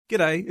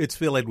G'day, it's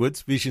Phil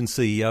Edwards, Vision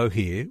CEO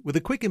here, with a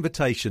quick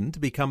invitation to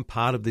become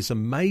part of this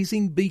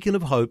amazing beacon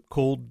of hope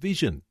called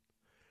Vision.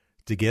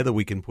 Together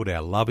we can put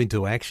our love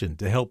into action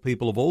to help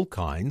people of all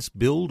kinds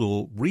build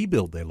or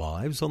rebuild their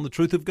lives on the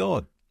truth of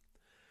God.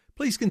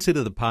 Please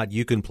consider the part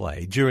you can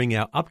play during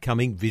our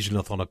upcoming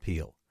Visionathon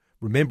appeal,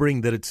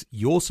 remembering that it's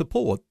your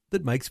support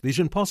that makes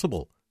Vision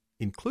possible,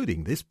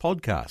 including this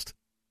podcast.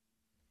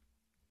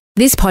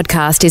 This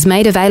podcast is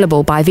made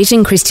available by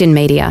Vision Christian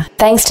Media,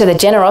 thanks to the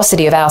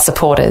generosity of our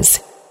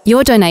supporters.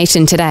 Your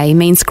donation today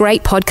means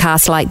great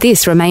podcasts like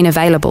this remain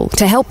available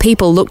to help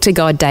people look to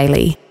God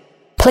daily.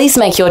 Please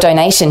make your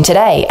donation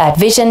today at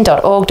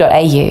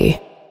vision.org.au.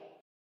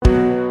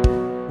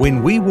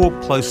 When we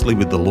walk closely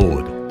with the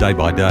Lord, day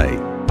by day,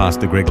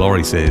 Pastor Greg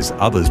Laurie says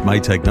others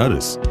may take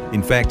notice.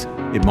 In fact,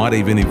 it might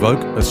even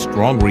evoke a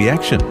strong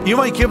reaction. You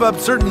might give up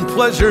certain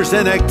pleasures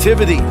and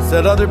activities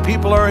that other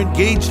people are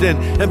engaged in,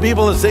 and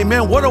people will say,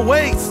 man, what a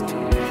waste.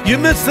 You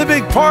missed the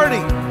big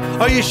party.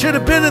 Oh, you should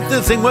have been at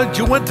this thing. What,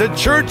 you went to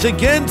church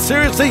again?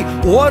 Seriously?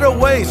 What a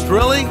waste,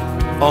 really?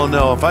 Oh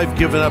no, if I've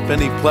given up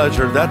any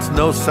pleasure, that's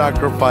no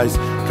sacrifice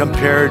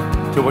compared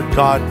to what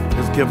God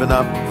has given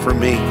up for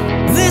me.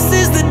 This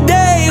is the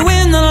day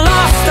when the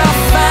lost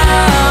are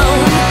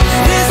found.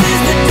 This is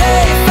the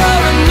day for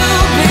a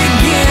new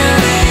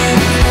beginning.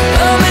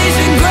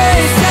 Amazing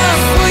grace, how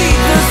sweet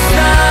the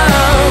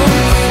sound.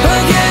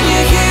 Again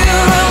you hear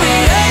all the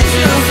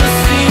angels are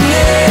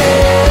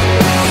singing.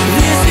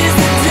 This is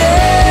the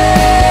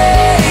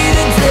day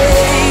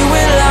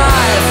when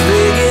life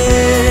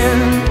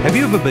begins. Have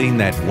you ever been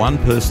that one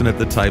person at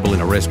the table in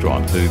a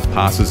restaurant who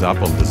passes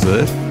up on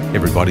dessert?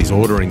 Everybody's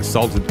ordering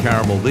salted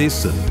caramel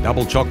this and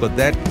double chocolate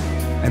that,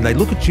 and they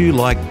look at you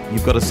like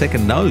you've got a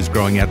second nose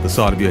growing out the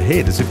side of your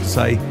head, as if to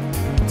say,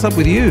 what's up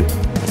with you?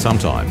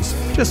 Sometimes,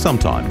 just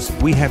sometimes,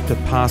 we have to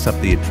pass up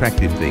the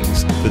attractive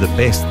things for the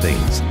best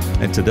things.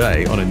 And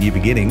today, on A New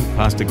Beginning,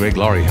 Pastor Greg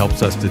Laurie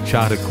helps us to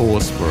chart a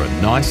course for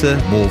a nicer,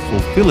 more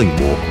fulfilling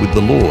walk with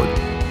the Lord,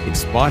 in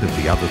spite of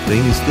the other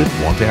things that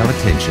want our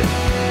attention.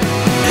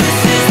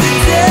 This is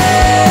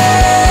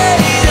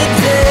the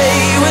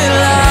day when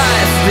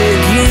life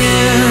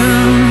begins.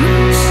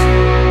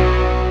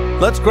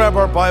 Let's grab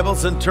our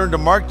Bibles and turn to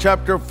Mark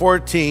chapter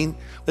 14.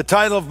 The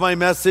title of my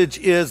message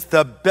is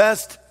The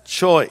Best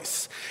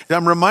Choice. And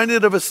I'm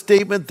reminded of a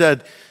statement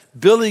that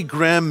Billy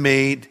Graham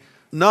made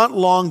not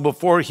long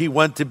before he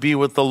went to be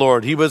with the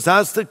Lord. He was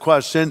asked the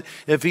question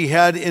if he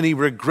had any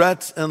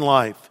regrets in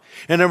life.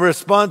 And in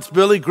response,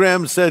 Billy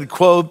Graham said,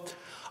 quote,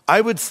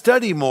 I would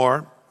study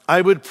more,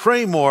 I would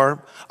pray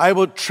more, I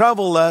would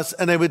travel less,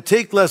 and I would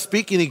take less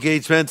speaking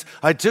engagements.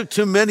 I took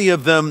too many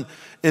of them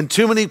in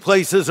too many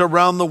places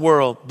around the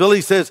world.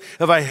 Billy says,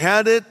 if I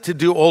had it to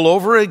do all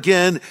over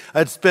again,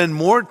 I'd spend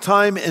more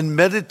time in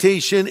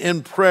meditation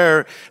and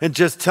prayer and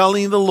just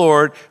telling the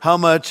Lord how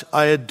much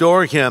I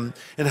adore him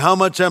and how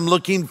much I'm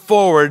looking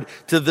forward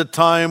to the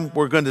time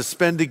we're going to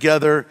spend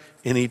together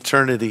in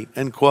eternity,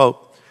 end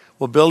quote.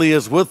 Well, Billy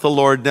is with the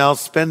Lord now,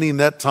 spending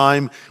that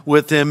time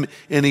with him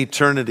in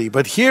eternity.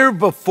 But here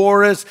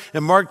before us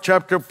in Mark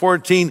chapter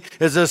 14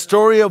 is a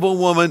story of a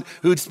woman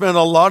who'd spent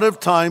a lot of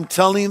time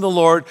telling the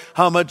Lord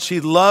how much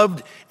she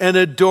loved and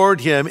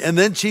adored him. And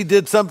then she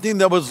did something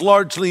that was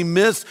largely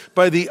missed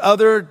by the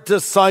other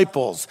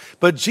disciples.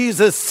 But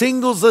Jesus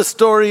singles the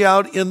story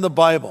out in the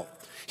Bible.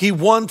 He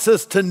wants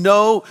us to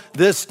know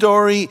this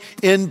story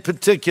in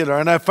particular.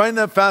 And I find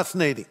that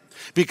fascinating.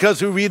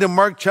 Because we read in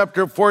Mark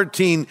chapter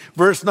 14,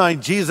 verse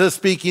 9, Jesus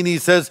speaking, he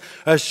says,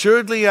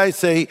 assuredly I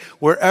say,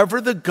 wherever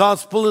the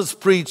gospel is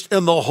preached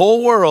in the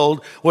whole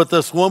world, what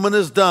this woman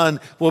has done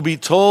will be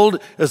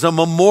told as a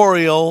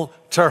memorial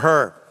to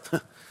her.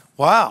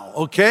 Wow,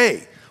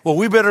 okay. Well,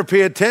 we better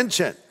pay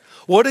attention.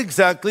 What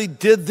exactly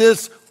did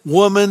this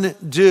woman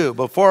do?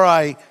 Before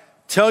I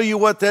tell you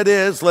what that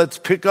is, let's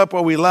pick up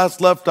where we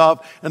last left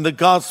off in the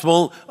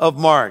Gospel of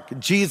Mark.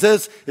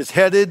 Jesus is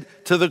headed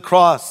to the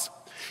cross.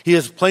 He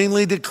has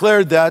plainly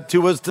declared that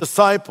to his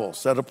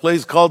disciples at a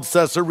place called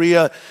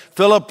Caesarea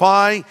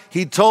Philippi.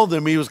 He told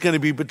them he was going to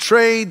be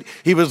betrayed,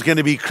 he was going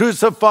to be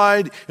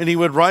crucified, and he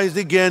would rise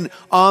again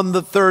on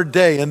the third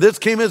day. And this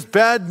came as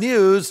bad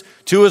news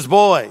to his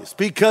boys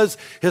because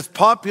his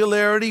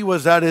popularity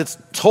was at its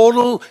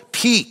total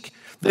peak.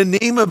 The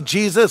name of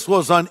Jesus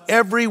was on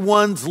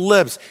everyone's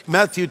lips.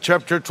 Matthew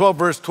chapter 12,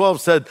 verse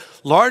 12 said,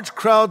 large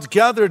crowds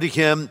gathered to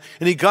him,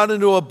 and he got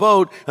into a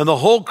boat, and the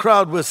whole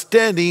crowd was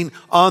standing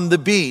on the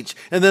beach.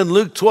 And then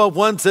Luke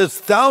 12:1 says,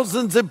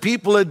 thousands of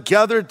people had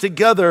gathered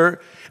together,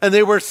 and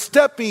they were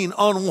stepping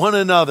on one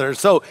another.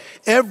 So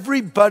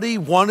everybody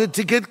wanted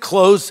to get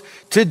close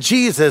to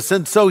Jesus,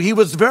 and so he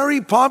was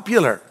very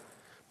popular.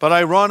 But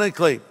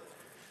ironically,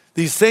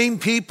 these same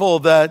people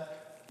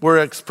that were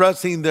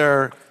expressing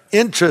their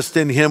interest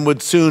in him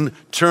would soon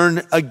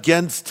turn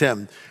against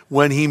him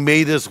when he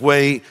made his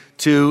way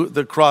to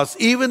the cross.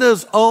 Even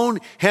his own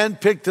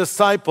handpicked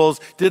disciples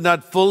did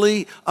not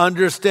fully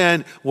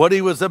understand what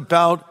he was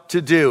about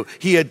to do.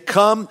 He had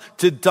come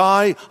to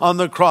die on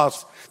the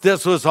cross.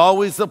 This was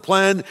always the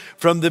plan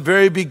from the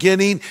very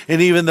beginning.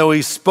 And even though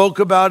he spoke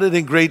about it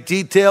in great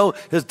detail,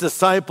 his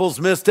disciples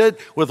missed it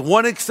with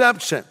one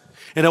exception.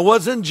 And it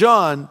wasn't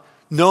John,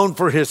 known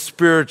for his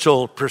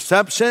spiritual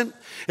perception.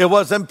 It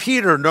wasn't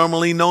Peter,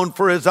 normally known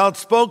for his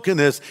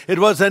outspokenness. It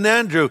wasn't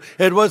Andrew.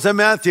 It wasn't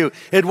Matthew.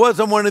 It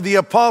wasn't one of the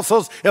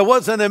apostles. It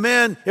wasn't a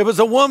man. It was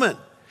a woman.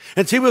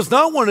 And she was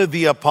not one of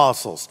the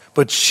apostles,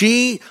 but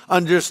she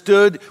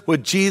understood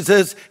what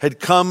Jesus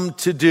had come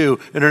to do.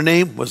 And her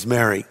name was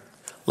Mary.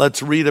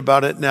 Let's read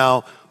about it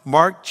now.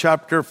 Mark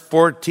chapter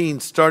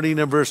 14, starting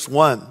in verse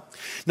 1.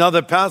 Now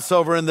the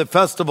Passover and the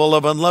festival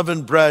of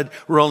unleavened bread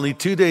were only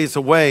 2 days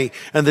away,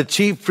 and the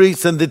chief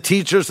priests and the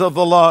teachers of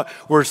the law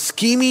were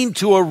scheming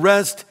to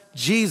arrest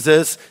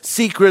Jesus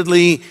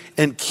secretly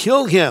and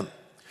kill him.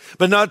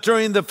 But not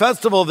during the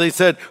festival, they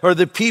said, or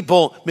the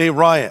people may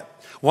riot.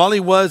 While he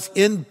was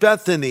in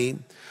Bethany,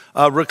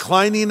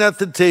 reclining at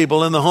the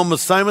table in the home of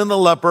Simon the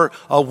leper,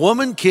 a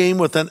woman came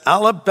with an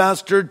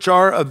alabaster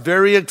jar of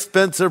very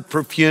expensive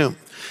perfume.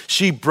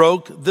 She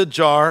broke the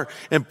jar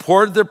and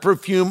poured the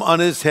perfume on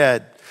his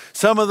head.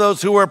 Some of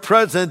those who were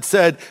present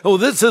said, "Oh,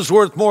 this is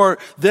worth more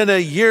than a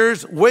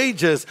year's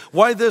wages.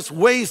 Why this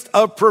waste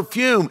of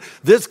perfume?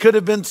 This could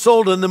have been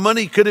sold and the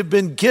money could have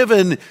been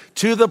given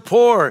to the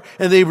poor."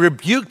 And they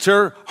rebuked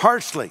her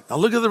harshly. Now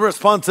look at the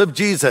response of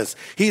Jesus.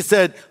 He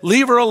said,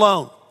 "Leave her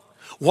alone.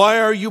 Why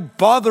are you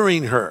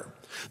bothering her?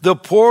 The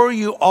poor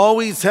you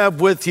always have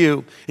with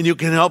you, and you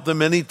can help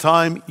them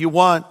anytime you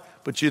want,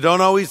 but you don't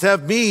always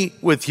have me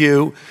with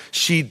you."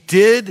 She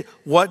did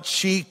what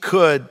she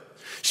could.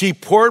 She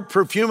poured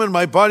perfume in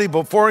my body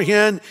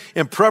beforehand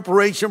in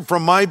preparation for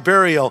my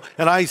burial.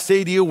 And I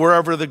say to you,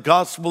 wherever the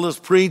gospel is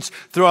preached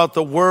throughout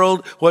the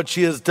world, what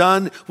she has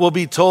done will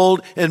be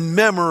told in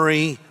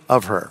memory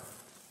of her.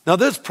 Now,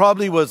 this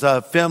probably was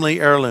a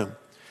family heirloom.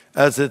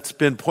 As it's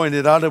been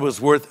pointed out, it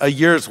was worth a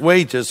year's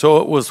wages, so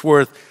it was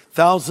worth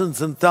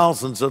thousands and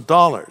thousands of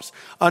dollars.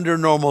 Under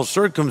normal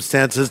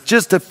circumstances,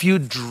 just a few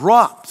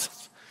drops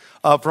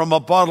from a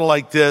bottle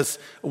like this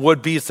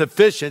would be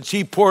sufficient.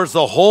 She pours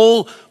the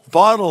whole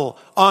bottle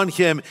on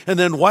him and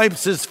then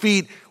wipes his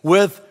feet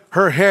with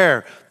her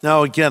hair.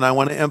 Now, again, I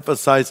want to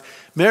emphasize,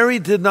 Mary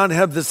did not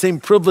have the same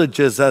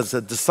privileges as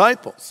the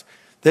disciples.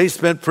 They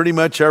spent pretty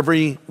much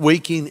every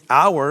waking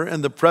hour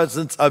in the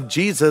presence of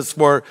Jesus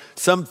for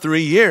some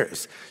 3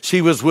 years.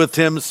 She was with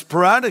him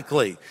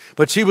sporadically,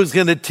 but she was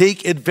going to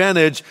take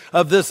advantage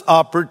of this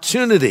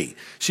opportunity.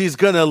 She's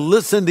going to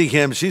listen to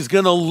him. She's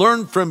going to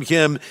learn from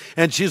him,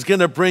 and she's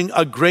going to bring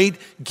a great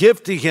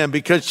gift to him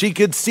because she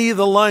could see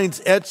the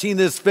lines etching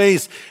his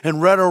face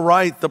and read or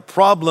write the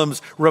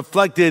problems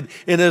reflected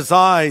in his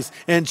eyes.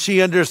 And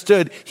she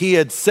understood he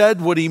had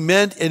said what he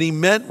meant, and he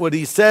meant what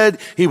he said.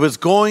 He was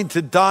going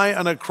to die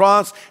on a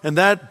cross, and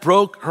that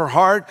broke her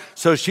heart.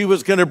 So she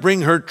was going to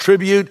bring her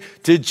tribute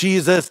to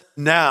Jesus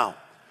now.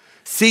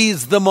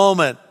 Seize the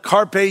moment.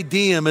 Carpe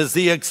diem is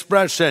the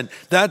expression.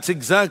 That's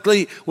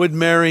exactly what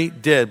Mary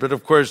did. But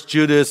of course,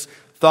 Judas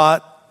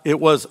thought it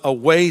was a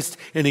waste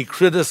and he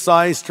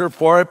criticized her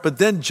for it. But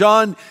then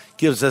John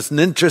gives us an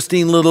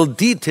interesting little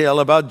detail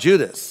about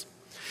Judas.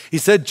 He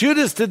said,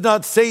 Judas did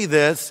not say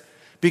this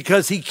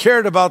because he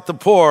cared about the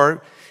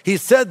poor. He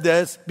said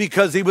this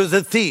because he was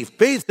a thief.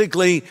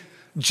 Basically,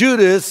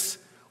 Judas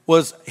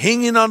was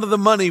hanging onto the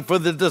money for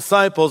the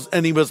disciples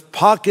and he was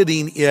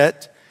pocketing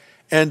it.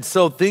 And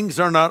so things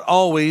are not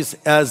always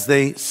as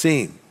they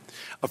seem.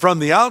 From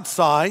the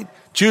outside,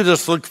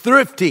 Judas looked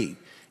thrifty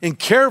and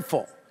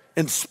careful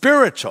and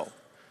spiritual.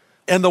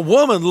 And the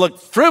woman looked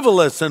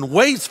frivolous and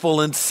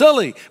wasteful and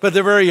silly. But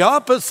the very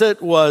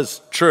opposite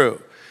was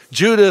true.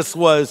 Judas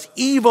was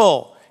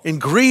evil and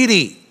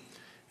greedy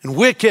and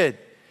wicked.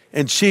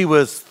 And she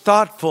was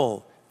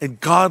thoughtful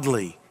and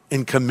godly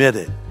and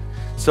committed.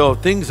 So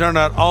things are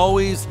not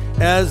always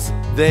as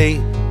they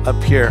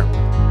appear.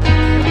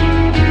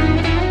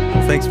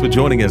 Thanks for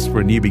joining us for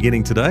A New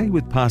Beginning today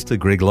with Pastor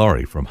Greg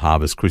Laurie from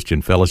Harvest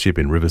Christian Fellowship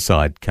in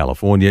Riverside,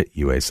 California,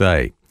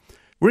 USA.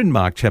 We're in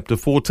Mark chapter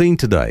 14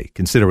 today,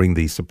 considering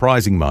the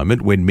surprising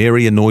moment when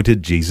Mary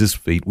anointed Jesus'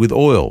 feet with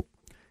oil.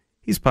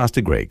 Here's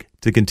Pastor Greg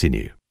to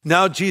continue.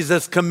 Now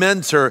Jesus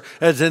commends her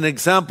as an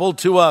example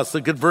to us.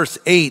 Look at verse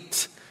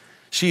 8.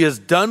 She has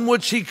done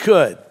what she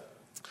could.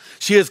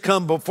 She has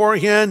come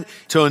beforehand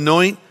to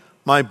anoint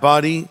my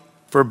body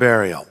for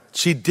burial.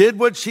 She did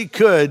what she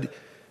could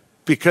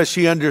because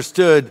she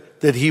understood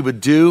that he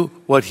would do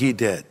what he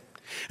did.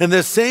 In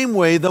the same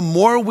way, the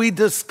more we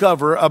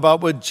discover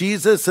about what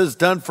Jesus has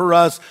done for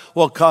us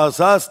will cause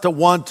us to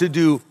want to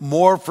do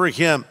more for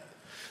him.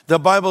 The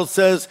Bible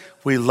says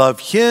we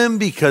love him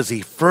because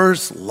he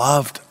first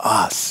loved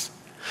us.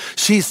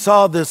 She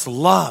saw this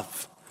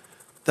love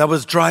that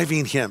was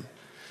driving him.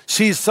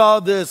 She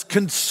saw this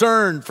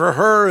concern for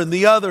her and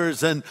the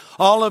others and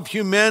all of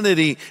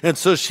humanity. And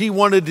so she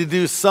wanted to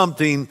do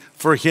something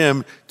for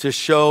him to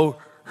show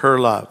her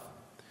love.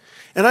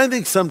 And I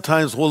think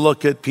sometimes we'll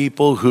look at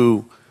people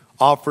who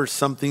offer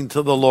something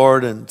to the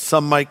Lord and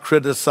some might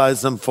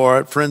criticize them for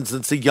it. For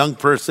instance, a young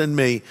person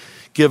may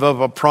give up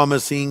a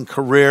promising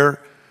career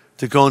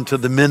to go into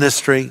the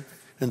ministry.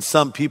 And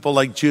some people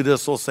like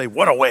Judas will say,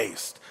 what a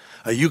waste.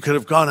 You could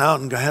have gone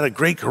out and had a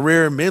great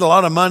career and made a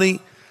lot of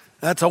money.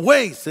 That's a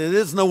waste. It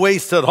isn't a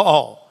waste at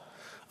all.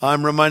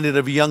 I'm reminded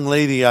of a young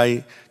lady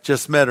I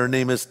just met. Her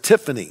name is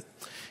Tiffany.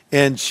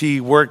 And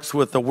she works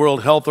with the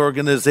World Health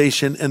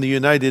Organization and the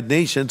United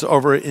Nations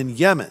over in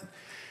Yemen.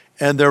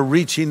 And they're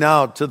reaching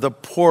out to the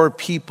poor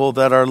people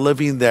that are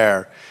living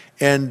there.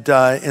 And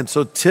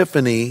so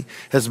Tiffany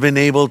has been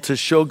able to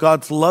show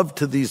God's love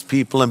to these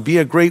people and be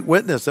a great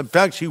witness. In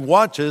fact, she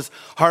watches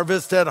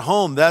Harvest at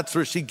Home. That's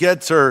where she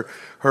gets her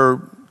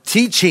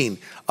teaching,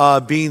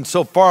 being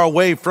so far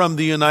away from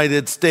the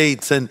United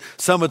States. And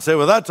some would say,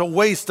 well, that's a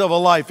waste of a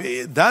life.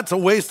 That's a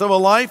waste of a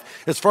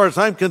life? As far as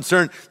I'm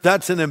concerned,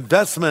 that's an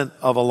investment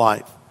of a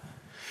life.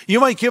 You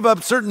might give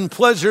up certain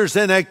pleasures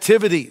and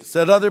activities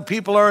that other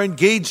people are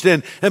engaged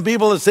in, and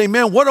people will say,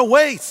 man, what a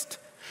waste.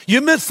 You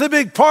missed the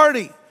big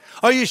party.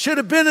 Oh, you should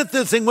have been at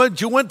this thing.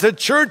 What, you went to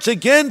church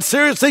again?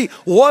 Seriously?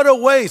 What a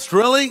waste,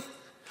 really?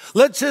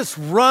 Let's just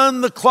run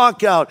the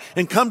clock out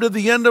and come to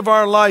the end of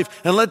our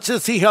life, and let's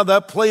just see how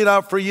that played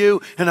out for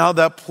you and how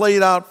that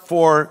played out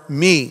for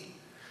me.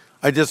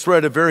 I just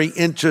read a very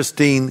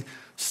interesting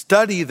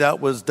study that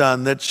was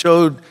done that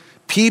showed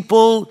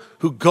people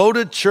who go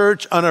to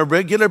church on a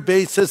regular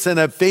basis and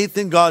have faith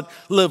in God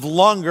live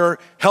longer,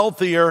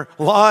 healthier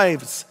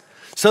lives.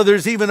 So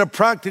there's even a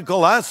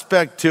practical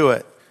aspect to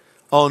it.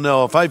 Oh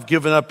no, if I've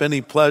given up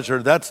any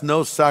pleasure, that's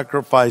no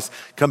sacrifice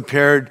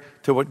compared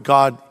to what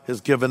God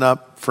has given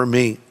up for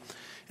me.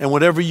 And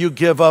whatever you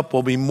give up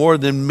will be more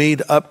than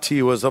made up to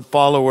you as a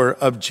follower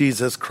of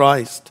Jesus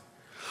Christ.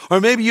 Or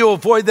maybe you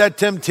avoid that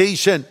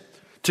temptation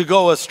to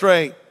go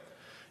astray.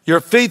 You're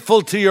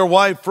faithful to your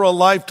wife for a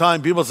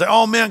lifetime. People say,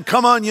 oh man,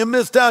 come on, you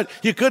missed out.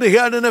 You could have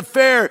had an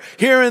affair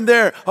here and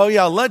there. Oh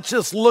yeah, let's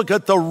just look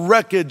at the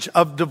wreckage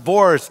of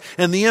divorce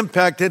and the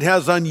impact it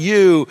has on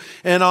you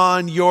and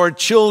on your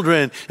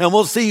children. And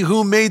we'll see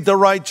who made the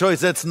right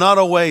choice. It's not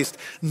a waste.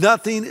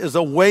 Nothing is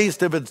a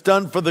waste if it's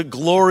done for the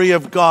glory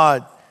of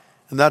God.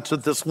 And that's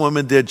what this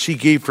woman did. She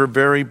gave her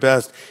very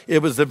best.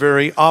 It was the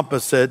very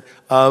opposite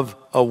of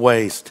a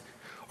waste.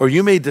 Or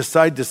you may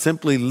decide to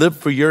simply live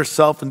for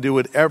yourself and do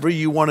whatever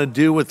you want to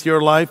do with your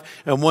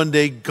life. And one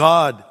day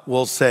God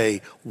will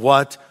say,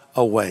 what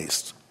a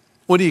waste.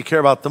 What do you care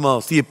about the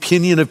most? The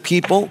opinion of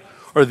people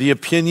or the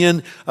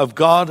opinion of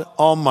God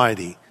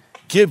Almighty?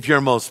 Give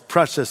your most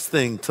precious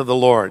thing to the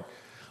Lord.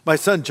 My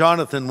son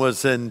Jonathan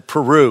was in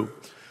Peru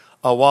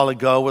a while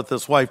ago with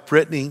his wife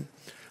Brittany.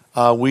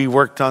 We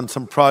worked on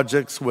some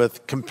projects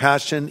with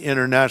Compassion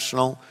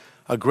International,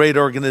 a great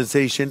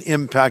organization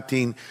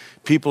impacting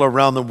people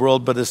around the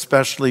world, but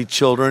especially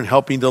children,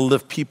 helping to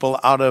lift people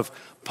out of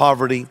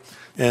poverty.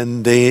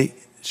 And they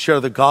share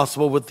the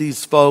gospel with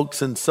these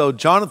folks. And so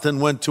Jonathan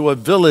went to a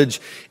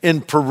village in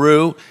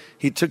Peru.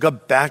 He took a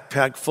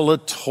backpack full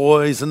of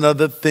toys and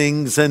other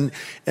things, and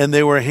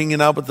they were hanging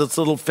out with this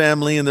little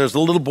family, and there's a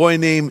little boy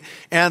named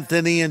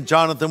Anthony, and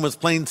Jonathan was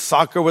playing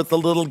soccer with the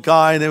little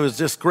guy, and it was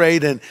just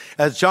great. And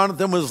as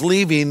Jonathan was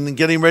leaving and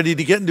getting ready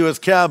to get into his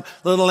cab,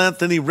 little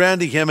Anthony ran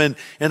to him and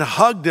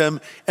hugged him,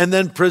 and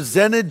then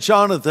presented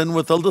Jonathan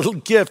with a little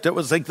gift. It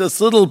was like this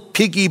little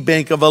piggy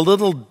bank of a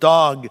little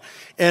dog.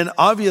 And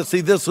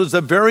obviously this was a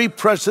very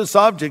precious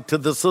object to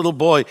this little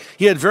boy.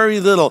 He had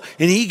very little,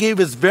 and he gave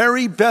his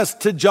very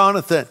best to Jonathan.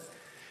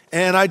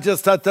 And I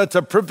just thought that's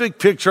a perfect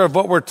picture of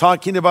what we're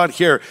talking about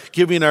here,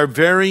 giving our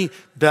very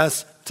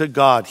best to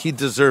God. He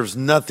deserves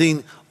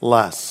nothing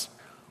less.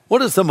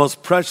 What is the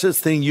most precious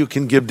thing you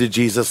can give to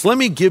Jesus? Let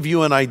me give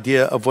you an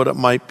idea of what it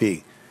might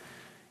be.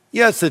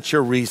 Yes, it's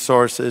your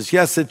resources.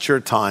 Yes, it's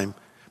your time.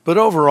 But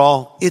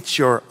overall, it's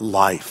your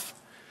life.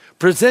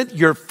 Present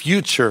your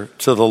future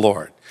to the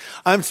Lord.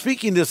 I'm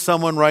speaking to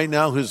someone right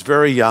now who's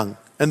very young,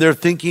 and they're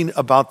thinking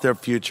about their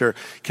future.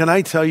 Can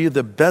I tell you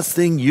the best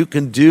thing you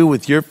can do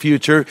with your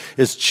future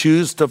is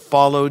choose to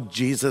follow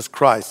Jesus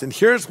Christ. And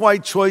here's why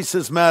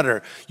choices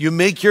matter. You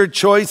make your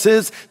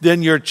choices,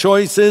 then your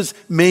choices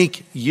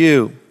make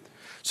you.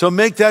 So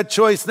make that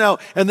choice now,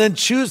 and then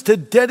choose to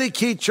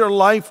dedicate your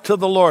life to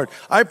the Lord.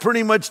 I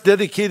pretty much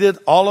dedicated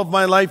all of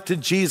my life to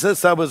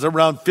Jesus. I was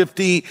around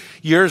 50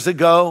 years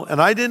ago,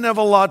 and I didn't have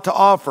a lot to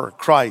offer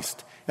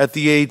Christ at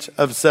the age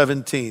of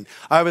 17.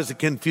 I was a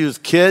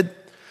confused kid.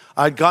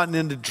 I'd gotten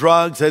into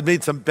drugs. I'd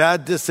made some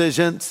bad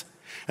decisions.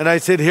 And I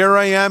said, here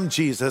I am,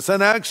 Jesus.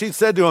 And I actually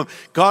said to him,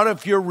 God,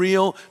 if you're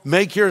real,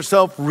 make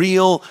yourself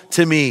real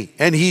to me.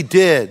 And he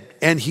did,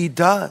 and he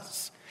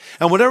does.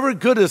 And whatever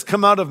good has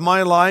come out of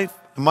my life,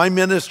 my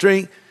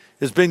ministry,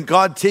 has been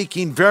God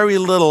taking very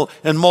little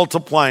and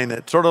multiplying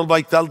it. Sort of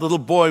like that little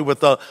boy with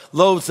the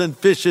loaves and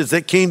fishes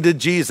that came to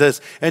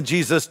Jesus. And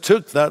Jesus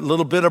took that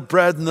little bit of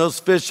bread and those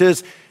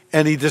fishes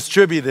and he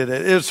distributed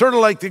it. It was sort of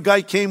like the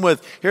guy came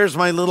with, here's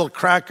my little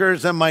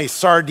crackers and my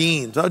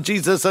sardines. Oh,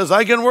 Jesus says,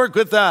 I can work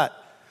with that.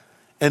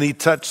 And he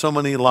touched so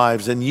many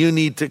lives. And you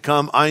need to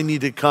come, I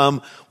need to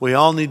come, we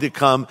all need to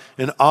come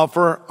and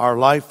offer our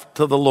life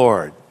to the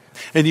Lord.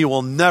 And you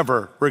will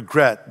never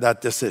regret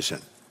that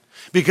decision.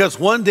 Because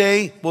one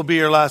day will be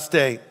your last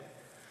day.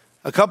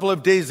 A couple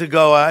of days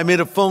ago, I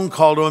made a phone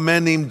call to a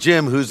man named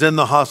Jim who's in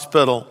the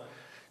hospital.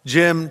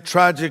 Jim,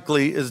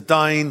 tragically, is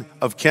dying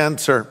of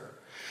cancer.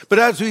 But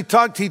as we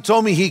talked, he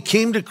told me he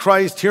came to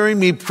Christ hearing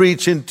me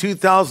preach in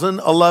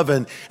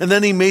 2011. And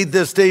then he made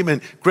this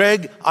statement,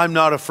 Greg, I'm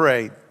not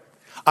afraid.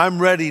 I'm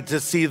ready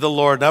to see the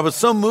Lord. And I was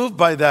so moved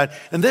by that.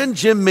 And then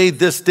Jim made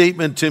this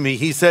statement to me.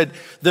 He said,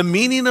 the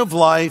meaning of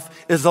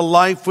life is a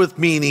life with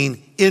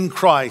meaning in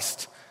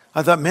Christ.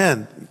 I thought,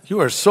 man,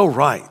 you are so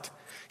right.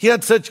 He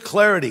had such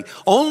clarity.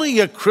 Only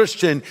a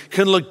Christian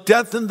can look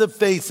death in the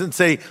face and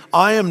say,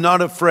 I am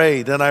not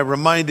afraid. And I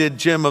reminded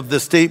Jim of the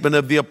statement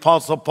of the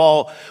Apostle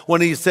Paul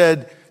when he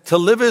said, to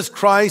live is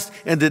Christ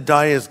and to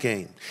die is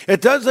gain.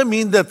 It doesn't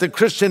mean that the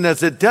Christian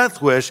has a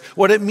death wish.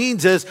 What it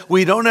means is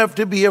we don't have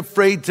to be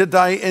afraid to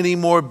die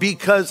anymore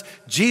because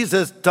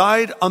Jesus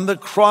died on the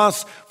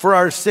cross for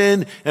our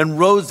sin and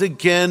rose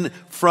again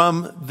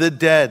from the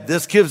dead.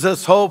 This gives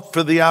us hope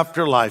for the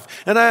afterlife.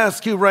 And I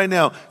ask you right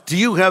now, do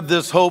you have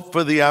this hope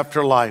for the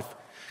afterlife?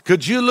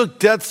 Could you look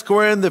death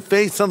square in the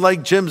face and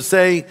like Jim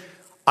say,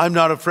 I'm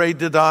not afraid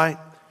to die?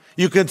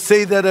 You can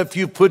say that if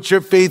you put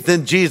your faith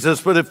in Jesus,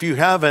 but if you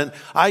haven't,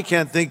 I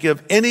can't think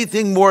of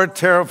anything more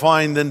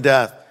terrifying than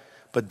death.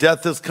 But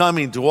death is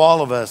coming to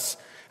all of us.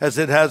 As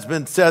it has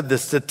been said, the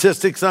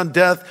statistics on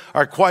death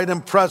are quite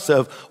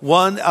impressive.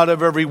 1 out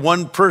of every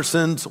 1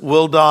 person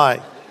will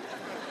die.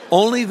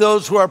 Only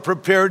those who are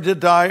prepared to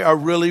die are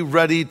really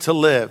ready to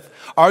live.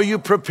 Are you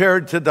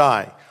prepared to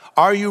die?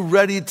 Are you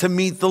ready to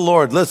meet the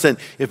Lord? Listen,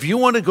 if you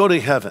want to go to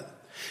heaven,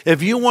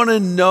 if you want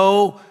to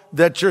know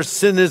that your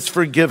sin is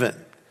forgiven,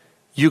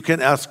 you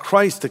can ask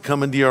Christ to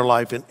come into your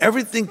life and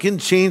everything can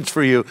change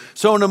for you.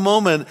 So in a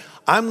moment,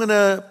 I'm going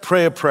to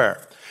pray a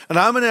prayer. And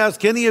I'm going to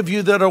ask any of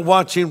you that are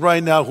watching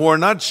right now who are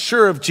not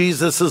sure if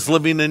Jesus is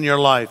living in your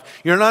life.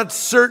 You're not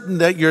certain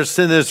that your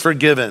sin is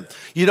forgiven.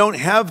 You don't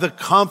have the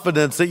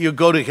confidence that you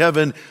go to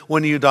heaven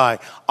when you die.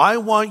 I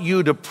want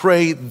you to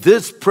pray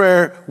this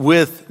prayer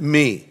with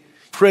me.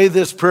 Pray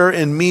this prayer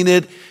and mean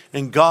it,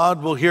 and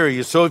God will hear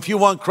you. So if you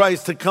want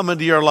Christ to come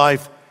into your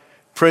life,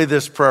 pray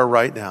this prayer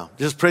right now.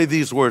 Just pray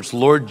these words.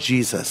 Lord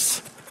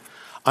Jesus,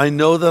 I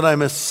know that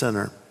I'm a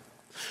sinner,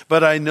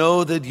 but I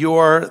know that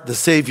you're the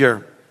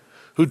Savior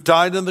who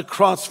died on the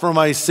cross for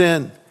my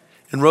sin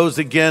and rose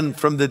again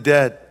from the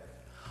dead.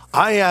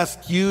 I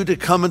ask you to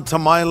come into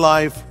my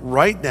life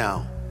right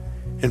now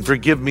and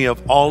forgive me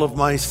of all of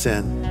my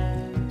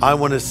sin. I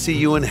want to see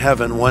you in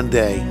heaven one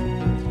day.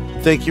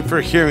 Thank you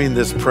for hearing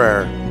this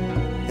prayer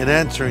and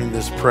answering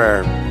this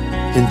prayer.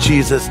 In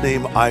Jesus'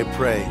 name I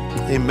pray.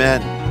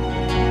 Amen.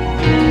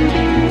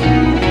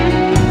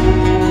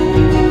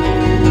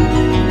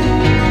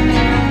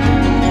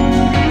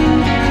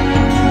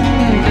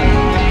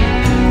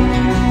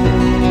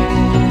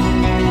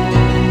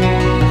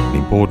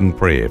 Important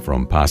prayer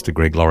from Pastor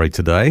Greg Laurie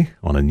today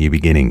on A New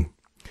Beginning.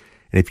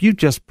 And if you've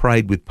just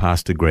prayed with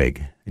Pastor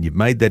Greg and you've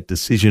made that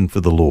decision for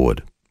the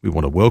Lord, we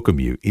want to welcome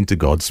you into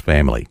God's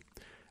family.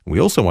 And we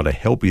also want to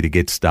help you to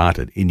get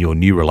started in your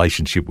new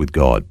relationship with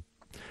God.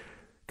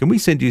 Can we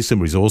send you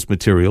some resource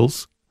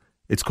materials?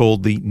 It's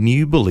called the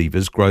New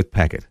Believers Growth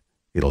Packet.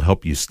 It'll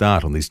help you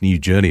start on this new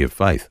journey of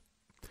faith.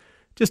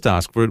 Just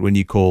ask for it when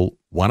you call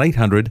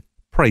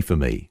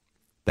 1-800-PRAY-FOR-ME.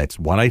 That's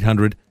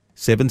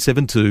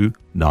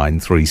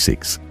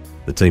 1-800-772-936.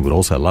 The team would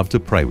also love to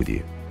pray with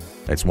you.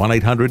 That's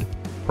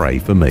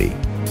 1-800-PRAY-FOR-ME.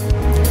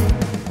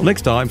 Well,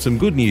 next time, some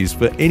good news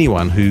for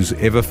anyone who's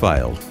ever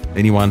failed,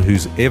 anyone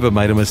who's ever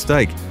made a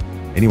mistake,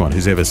 anyone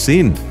who's ever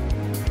sinned.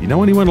 You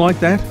know anyone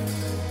like that?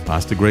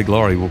 Pastor Greg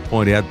Laurie will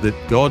point out that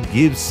God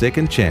gives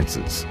second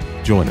chances.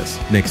 Join us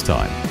next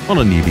time on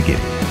A New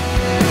Beginning.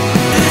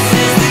 This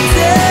is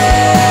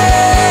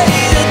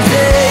the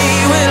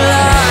day when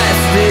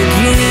life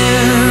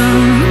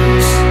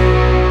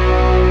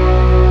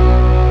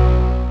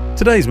begins.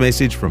 Today's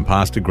message from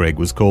Pastor Greg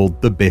was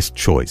called The Best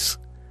Choice.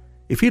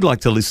 If you'd like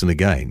to listen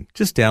again,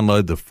 just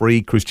download the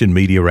free Christian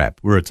Media app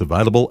where it's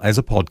available as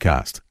a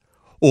podcast.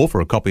 Or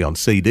for a copy on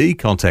CD,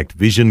 contact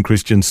Vision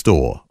Christian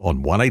Store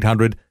on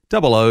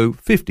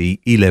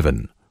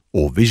 1-800-00-5011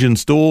 or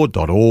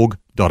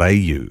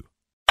visionstore.org.au.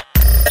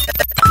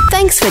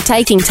 Thanks for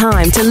taking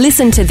time to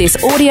listen to this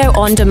audio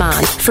on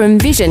demand from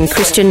Vision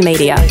Christian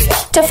Media.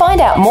 To find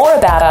out more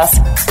about us,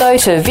 go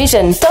to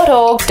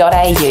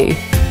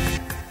vision.org.au.